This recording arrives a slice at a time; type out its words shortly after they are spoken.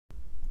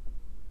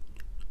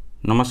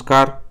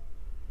નમસ્કાર,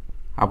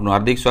 આપનું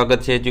હાર્દિક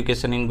સ્વાગત છે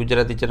એજ્યુકેશન ઇન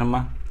ગુજરાતી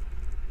ચેનલમાં.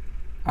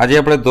 આજે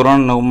આપણે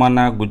ધોરણ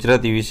 9માના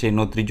ગુજરાતી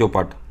વિષયનો ત્રીજો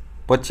પાઠ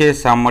પછે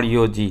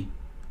સામળિયોજી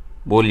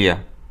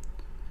બોલિયા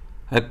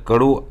એક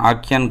કડું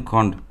આખ્યાન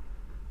ખંડ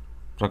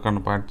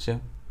પ્રકારનો પાઠ છે,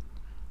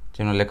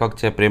 જેનો લેખક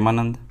છે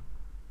પ્રેમાનંદ.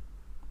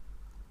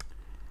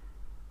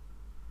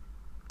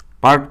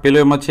 પાઠ પહેલો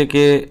એમાં છે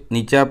કે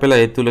નીચે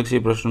આપેલા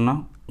હેતુલક્ષી પ્રશ્નોના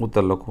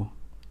ઉત્તર લખો.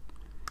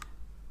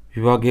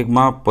 વિભાગ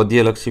 1માં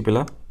પદ્યલક્ષી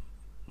પહેલા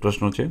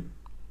પ્રશ્નો છે.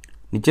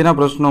 નીચેના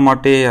પ્રશ્નો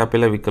માટે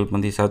આપેલા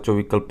વિકલ્પમાંથી સાચો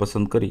વિકલ્પ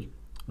પસંદ કરી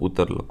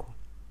ઉત્તર લખો.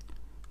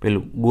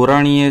 પહેલું,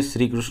 ગોરાણીએ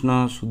શ્રી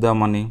કૃષ્ણ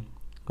સુદામાને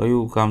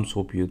કયું કામ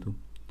સોંપ્યું હતું?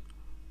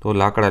 તો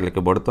લાકડા એટલે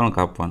કે બળતણ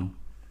કાપવાનું.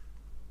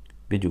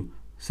 બીજું,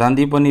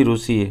 સાંદીપની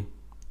ઋષિએ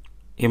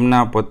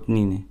એમના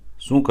પત્નીને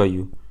શું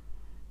કહ્યું?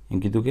 એમ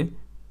કીધું કે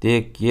તે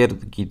કેર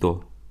કીધો.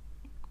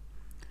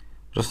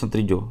 પ્રશ્ન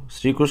ત્રીજો,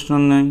 શ્રી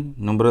કૃષ્ણની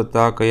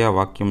નમ્રતા કયા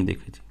વાક્યમાં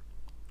દેખાય છે?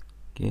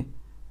 કે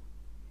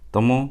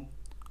તમો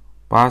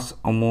પાસ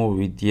અમો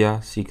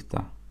વિદ્યા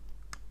શીખતા.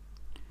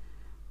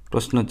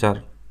 પ્રશ્ન 4,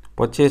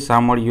 પછે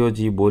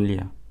સામળિયોજી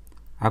બોલ્યા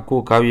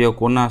આખું કાવ્ય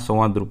કોના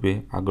સંવાદ રૂપે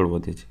આગળ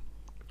વધે છે?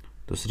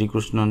 તો શ્રી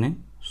કૃષ્ણ અને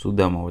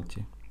સુદામા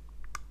વચ્ચે.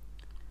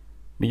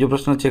 બીજો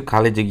પ્રશ્ન છે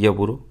ખાલી જગ્યા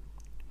પૂરો.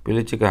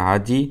 પેલું છે કે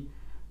હાજી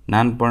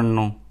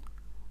નાનપણનો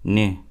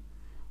ને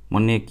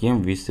મને કેમ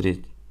વિસરે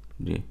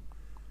રે.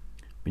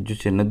 બીજું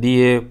છે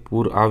નદીએ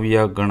પૂર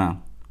આવ્યા ઘણા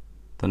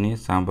તને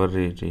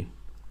સાંભળે રે.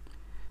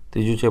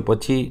 ત્રીજું છે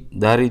પછી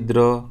દારિદ્ર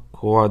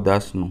ખોવા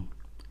દાસનું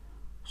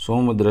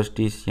સોમ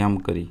દ્રષ્ટિ શ્યામ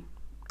કરી.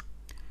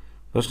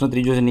 પ્રશ્ન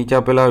ત્રીજો છે નીચે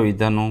આપેલા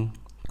વિધાનો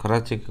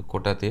ખરા છે કે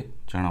ખોટા તે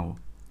જણાવો.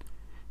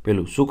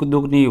 પેલું, સુખ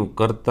દુઃખની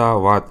કરતા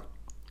વાત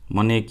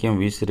મને કેમ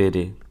વિસરે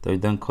રે, તો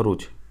વિધાન ખરું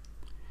છે.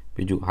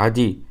 બીજું,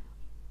 હાજી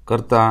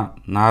કરતા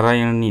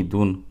નારાયણની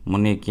ધૂન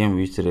મને કેમ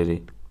વિસરે રે,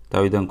 તો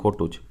વિધાન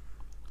ખોટું છે.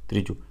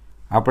 ત્રીજું,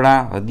 આપણા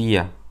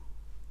હદિયા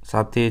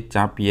સાથે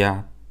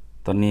ચાંપિયા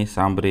તને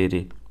સાંભળે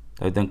રે,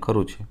 તો વિધાન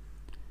ખરું છે.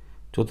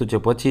 ચોથું છે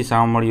પછી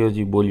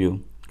સામળિયોજી બોલ્યો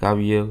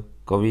કાવ્ય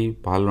કવિ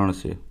ભાલણ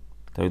છે,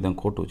 તો વિધાન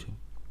ખોટું છે.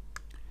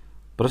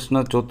 પ્રશ્ન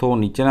ચોથો,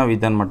 નીચેના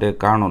વિધાન માટે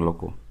કારણો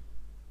લખો.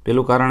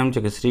 પેલું કારણ એમ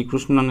છે કે શ્રી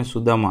કૃષ્ણ અને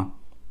સુદામા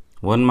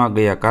વનમાં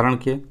ગયા કારણ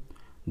કે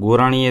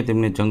ગોરાણીએ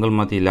તેમને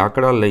જંગલમાંથી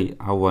લાકડા લઈ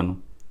આવવાનું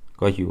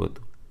કહ્યું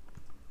હતું.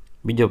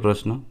 બીજો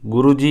પ્રશ્ન,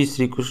 ગુરુજી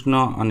શ્રી કૃષ્ણ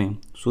અને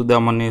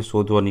સુદામાને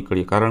શોધવા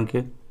નીકળ્યા કારણ કે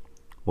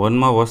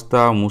વનમાં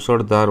વરસતા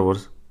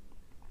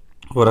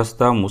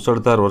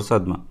મુસળધાર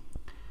વરસાદમાં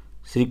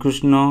શ્રી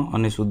કૃષ્ણ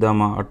અને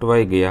સુદામા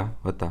અટવાઈ ગયા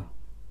હતા.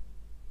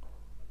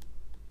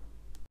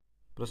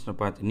 પ્રશ્ન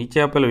 5, નીચે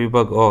આપેલા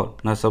વિભાગ અ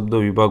ના શબ્દો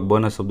વિભાગ બ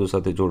ના શબ્દો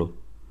સાથે જોડો.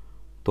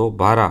 તો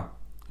ભારા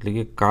એટલે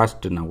કે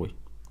કાસ્ટ ના હોય.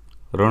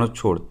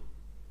 રણછોડ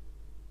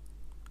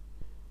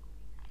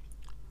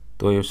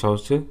તો એ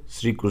આવશે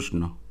શ્રી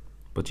કૃષ્ણ.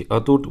 પછી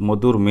અતૂટ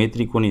મધુર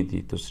મૈત્રી કોની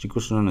હતી? તો શ્રી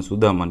કૃષ્ણ અને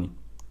સુદામાની.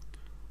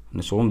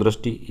 અને સોમ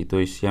દ્રષ્ટિ એ તો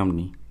એ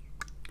શ્યામની.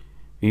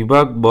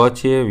 વિભાગ બ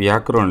છે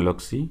વ્યાકરણ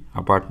લક્ષી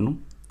આ પાઠનું.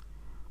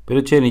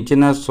 પેલું છે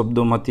નીચેના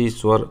શબ્દોમાંથી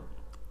સ્વર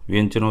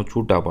વ્યંજનો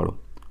છૂટા પાડો.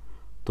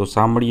 તો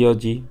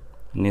સામળિયાજી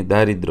અને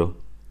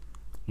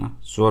દારિદ્રના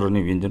સ્વર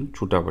અને વ્યંજન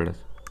છૂટા પડ્યા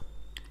છે.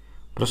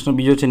 પ્રશ્ન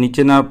બીજો છે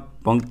નીચેના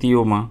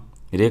પંક્તિઓમાં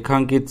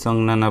રેખાંકિત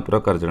સંજ્ઞાના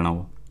પ્રકાર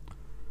જણાવો.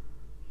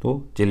 તો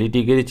જે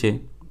લીટી કરી છે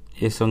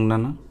એ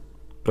સંજ્ઞાના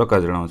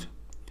પ્રકાર જણાવો છે.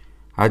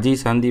 હાજી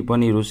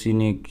સાંદીપની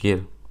ઋષિને ઘેર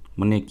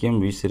મને કેમ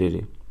વિસરે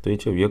રે, તો એ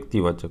છે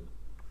વ્યક્તિવાચક.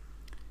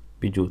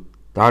 બીજું,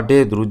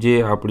 તાઢે ધ્રુજે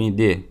આપણી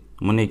દેહ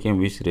મને કેમ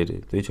વિસરે રે,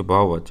 તો એ છે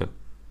ભાવવાચક.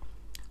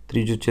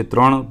 ત્રીજું છે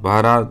 3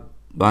 ભારા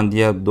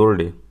બાંધ્યા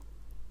દોરડે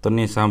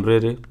તને સાંભળે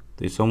રે,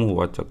 તો એ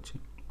સમૂહવાચક છે.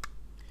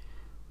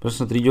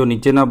 પ્રશ્ન ત્રીજો,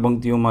 નીચેના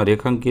પંક્તિઓમાં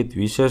રેખાંકિત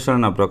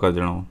વિશેષણના પ્રકાર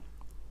જણાવો.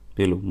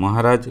 પેલું,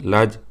 મહારાજ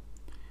લાજ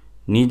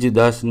નિજ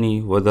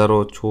દાસની વધારો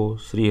છો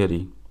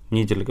શ્રીહરિ.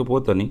 નિજ એટલે કે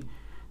પોતાની,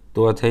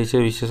 તો આ થાય છે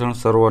વિશેષણ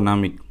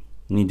સર્વનામિક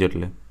નિજ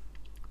એટલે.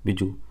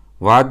 બીજું,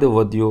 વાદ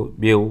વધ્યો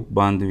બેવ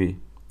બાંધવી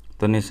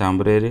તને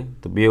સાંભળે રે,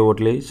 તો બેવ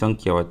એટલે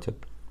સંખ્યાવાચક.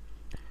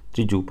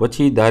 ત્રીજું,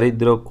 પછી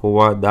દારિદ્ર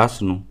ખોવા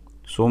દાસનું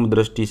સોમ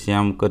દ્રષ્ટિ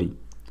શ્યામ કરી.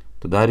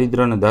 તો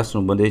દારિદ્ર અને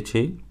દાસનું બધે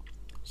છે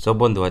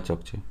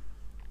સંબંધવાચક છે.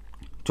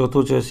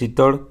 ચોથું છે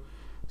શીતળ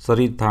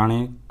શરીર થાણે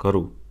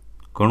કરું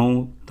ઘણું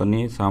તને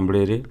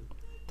સાંભળે રે,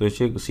 તો એ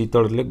છે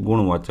શીતળ એટલે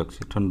ગુણવાચક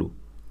છે, ઠંડુ.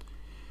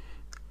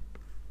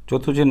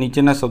 ચોથું છે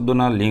નીચેના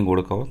શબ્દોના લિંગ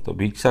ઓળખાવો. તો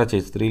ભિક્ષા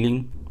છે સ્ત્રીલિંગ,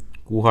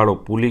 કુહાડો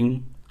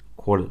પુલિંગ,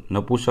 ખોળ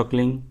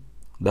નપુંસકલિંગ,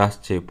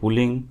 દાસ છે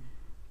પુલિંગ,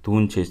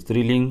 ધૂન છે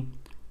સ્ત્રીલિંગ,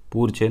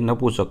 પૂર છે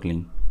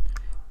નપુંસકલિંગ.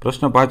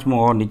 પ્રશ્ન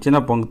 5મો,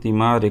 નીચેના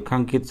પંક્તિમાં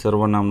રેખાંકિત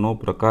સર્વનામનો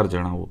પ્રકાર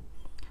જણાવો.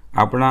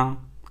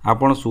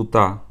 આપણ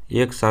સૂતા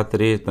એક સાથે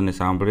રે તને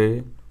સાંભળે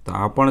રે, તો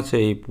આપણ છે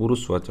એ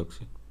પુરુષવાચક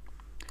છે.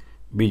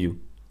 બીજું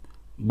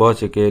બ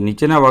છે કે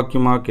નીચેના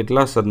વાક્યમાં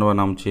કેટલા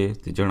સર્વનામ છે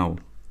તે જણાવો.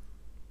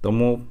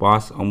 તમો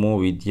પાસ અમો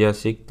વિદ્યા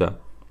શીખતા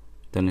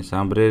તને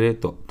સાંભળે રે,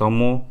 તો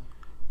તમો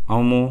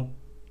અમો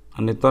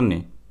અને તને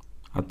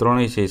આ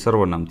ત્રણેય છે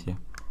સર્વનામ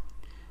થયા.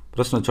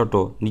 પ્રશ્ન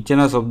 6,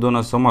 નીચેના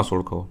શબ્દોના સમાસ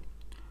ઓળખાવો.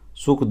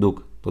 સુખ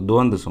દુઃખ તો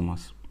દ્વંદ્વ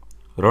સમાસ.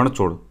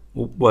 રણછોડ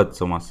ઉપવાદ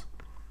સમાસ,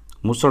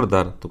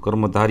 મુસળધાર તો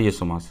કર્મધાર્ય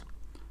સમાસ,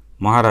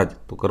 મહારાજ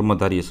તો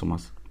કર્મધાર્ય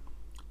સમાસ.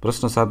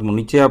 પ્રશ્ન 7મો,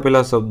 નીચે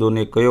આપેલા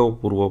શબ્દોને કયો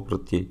પૂર્વ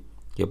પ્રત્યય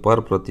કે પર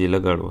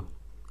પ્રત્યય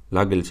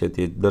લાગેલ છે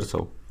તે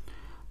દર્શાવો.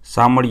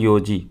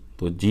 સામળિયોજી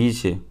તો જી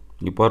છે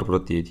એ પર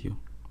પ્રત્યય થયો.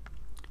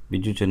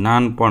 બીજું છે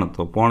નાનપણ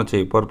તો પણ છે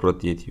એ પર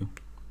પ્રત્યય થયો.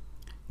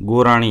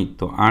 ગોરાણી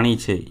તો આણી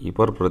છે એ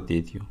પર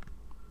પ્રત્યય થયો.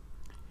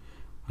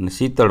 અને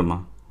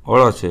શીતળમાં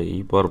અળ છે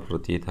એ પર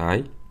પ્રત્યય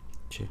થાય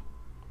છે.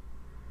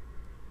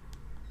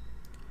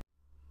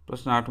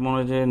 પ્રશ્ન 8મો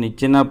છે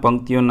નીચેના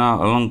પંક્તિઓના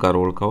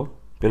અલંકારો ઓળખાવો.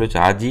 પેલો છે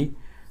હાજી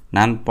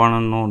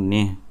નાનપણનો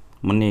નેહ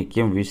મને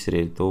કેમ વિસરે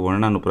તો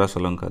વર્ણાનુપ્રાસ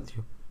અલંકાર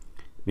થયો.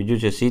 બીજું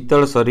છે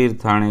શીતળ શરીર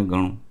થાણે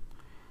ગણું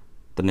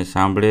તને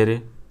સાંભળે રે,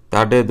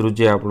 તાઢે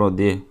ધ્રુજે આપણો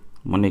દેહ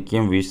મને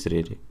કેમ વિસરે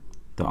રે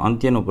તો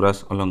અંત્યનુપ્રાસ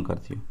અલંકાર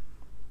થયો.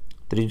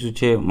 ત્રીજું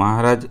છે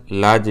મહારાજ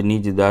લાજ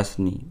નિજ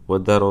દાસની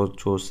વધારો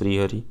છો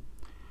શ્રીહરિ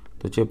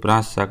તો છે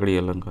પ્રાસ સાંકળી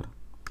અલંકાર.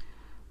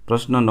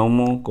 પ્રશ્ન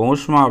 9મો,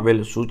 કૌંસમાં આપેલ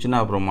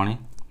સૂચના પ્રમાણે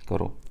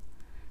કરો.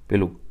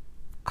 પેલું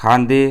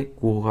ખાંધે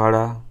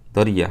કુહાડા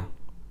ધર્યા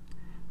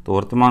તો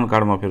વર્તમાન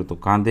કાળમાં ફેરો તો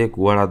કાંધે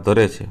કુહાડા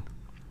ધરે છે.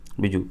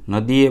 બીજું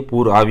નદીએ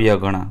પૂર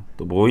આવ્યા ઘણા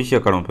તો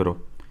ભવિષ્યકાળમાં ફેરો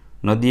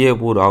નદીએ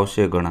પૂર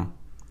આવશે ઘણા.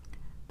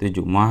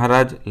 ત્રીજું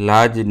મહારાજ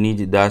લાજ નિજ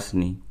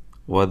દાસની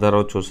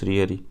વધારો છો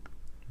શ્રીહરિ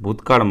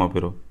ભૂતકાળમાં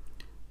ફેરો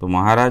તો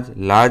મહારાજ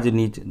લાજ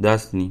નિજ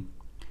દાસની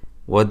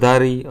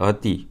વધારી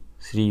હતી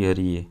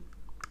શ્રીહરિએ.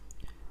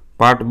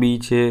 પાર્ટ બી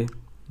છે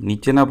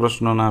નીચેના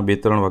પ્રશ્નોના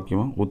 2-3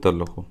 વાક્યોમાં ઉત્તર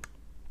લખો.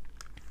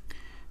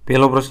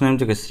 પહેલો પ્રશ્ન એમ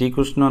છે કે શ્રી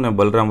કૃષ્ણ અને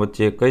બલરામ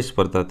વચ્ચે કઈ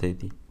સ્પર્ધા થઈ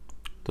હતી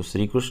તો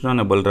શ્રી કૃષ્ણ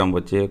અને બલરામ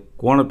વચ્ચે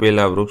કોણ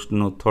પહેલાં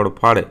વૃક્ષનું થડ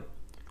ફાડે,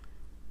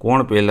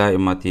 કોણ પહેલાં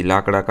એમાંથી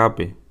લાકડા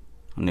કાપે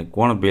અને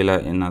કોણ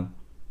પહેલાં એના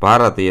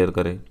ભારા તૈયાર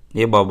કરે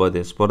એ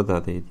બાબતે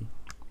સ્પર્ધા થઈ હતી.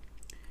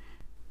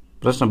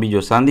 પ્રશ્ન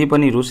બીજો,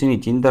 સાંદીપની ઋષિની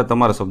ચિંતા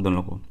તમારા શબ્દો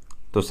લખો.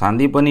 તો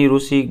સાંદીપની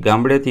ઋષિ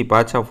ગામડેથી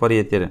પાછા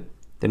ફરીએ ત્યારે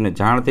તેમને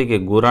જાણ થઈ કે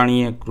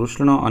ગોરાણીએ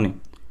કૃષ્ણ અને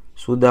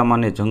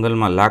સુદામાને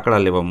જંગલમાં લાકડા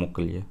લેવા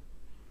મોકલ્યા.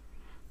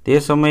 તે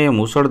સમયે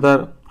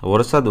મુસળધાર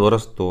વરસાદ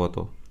વરસતો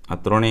હતો. આ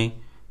ત્રણેય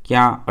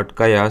ક્યાં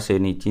અટકાયા હશે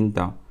એની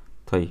ચિંતા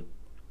થઈ.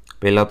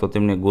 પહેલાં તો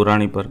તેમણે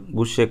ગોરાણી પર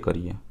ગુસ્સે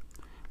કર્યા,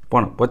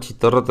 પણ પછી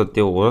તરત જ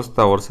તેઓ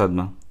વરસતા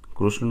વરસાદમાં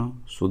કૃષ્ણ,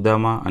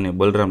 સુદામા અને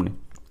બલરામને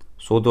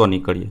શોધવા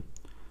નીકળ્યા.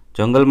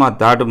 જંગલમાં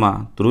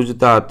તાડમાં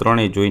ધ્રુજતા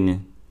ત્રણેય જોઈને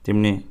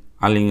તેમને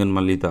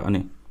આલિંગનમાં લીધા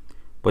અને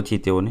પછી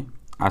તેઓને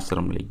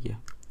આશ્રમ લઈ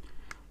ગયા.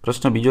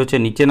 પ્રશ્ન બીજો છે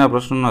નીચેના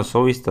પ્રશ્નોના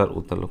સવિસ્તાર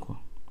ઉત્તર લખો.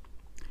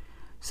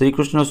 શ્રી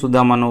કૃષ્ણ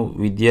સુદામાનો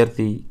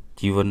વિદ્યાર્થી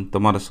જીવન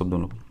તમારા શબ્દો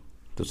લખો.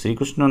 તો શ્રી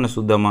કૃષ્ણ અને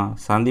સુદામા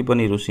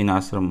સાંદીપની ઋષિના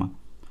આશ્રમમાં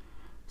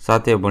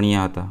સાથે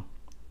ભણ્યા હતા.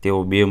 તેઓ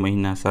 2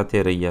 મહિના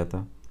સાથે રહ્યા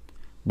હતા.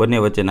 બંને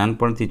વચ્ચે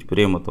નાનપણથી જ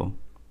પ્રેમ હતો.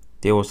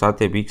 તેઓ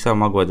સાથે ભિક્ષા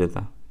માગવા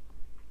જતા,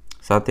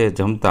 સાથે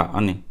જમતા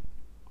અને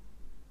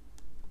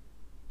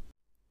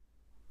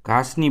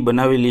ઘાસની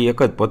બનાવેલી એક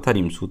જ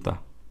પથારીમાં સૂતા.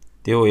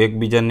 તેઓ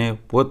એકબીજાને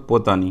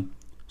પોતપોતાની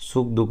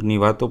સુખ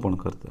દુઃખની વાતો પણ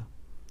કરતા.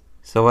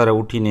 સવારે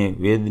ઉઠીને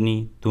વેદની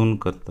ધૂન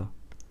કરતા.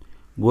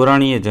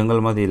 ગોરાણીએ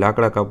જંગલમાંથી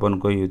લાકડા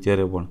કાપવાનું કહ્યું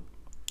ત્યારે પણ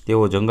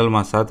તેઓ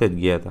જંગલમાં સાથે જ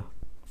ગયા હતા.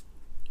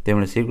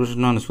 તેમણે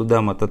શ્રીકૃષ્ણ અને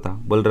સુદામા તથા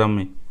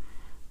બલરામે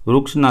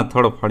વૃક્ષના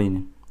થડ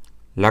ફાડીને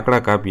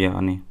લાકડા કાપ્યા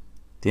અને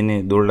તેને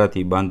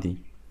દોરડાથી બાંધી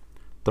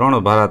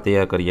 3 ભારા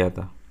તૈયાર કર્યા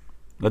હતા.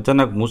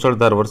 અચાનક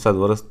મુસળધાર વરસાદ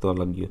વરસતો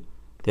લાગ્યો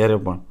ત્યારે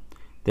પણ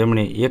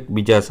તેમણે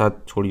એકબીજા સાથ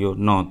છોડ્યો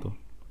ન હતો.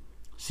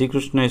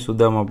 શ્રીકૃષ્ણએ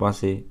સુદામા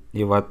પાસે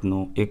એ વાતનો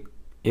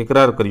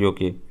એકરાર કર્યો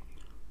કે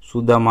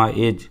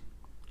સુદામાએ જ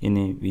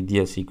એને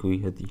વિદ્યા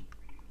શીખવી હતી.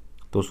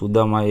 તો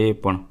સુદામાએ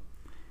પણ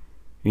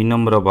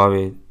વિનમ્ર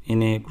ભાવે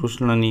એને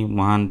કૃષ્ણની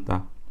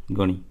મહાનતા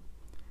ગણી.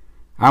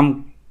 આમ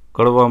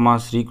કડવામાં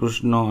શ્રી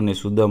કૃષ્ણ અને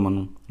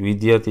સુદામાનું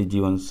વિદ્યાર્થી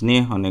જીવન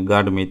સ્નેહ અને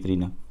ગાઢ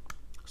મૈત્રીના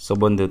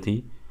સંબંધથી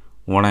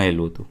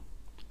વણાયેલું હતું.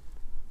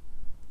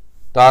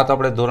 તો આ તો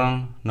આપણે ધોરણ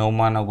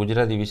 9માના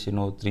ગુજરાતી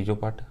વિષયનો 3જો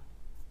પાઠ.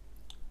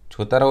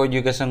 જોતા રહો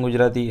એજ્યુકેશન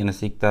ગુજરાતી અને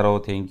શીખતા રહો.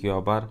 થેન્ક યુ,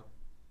 આભાર.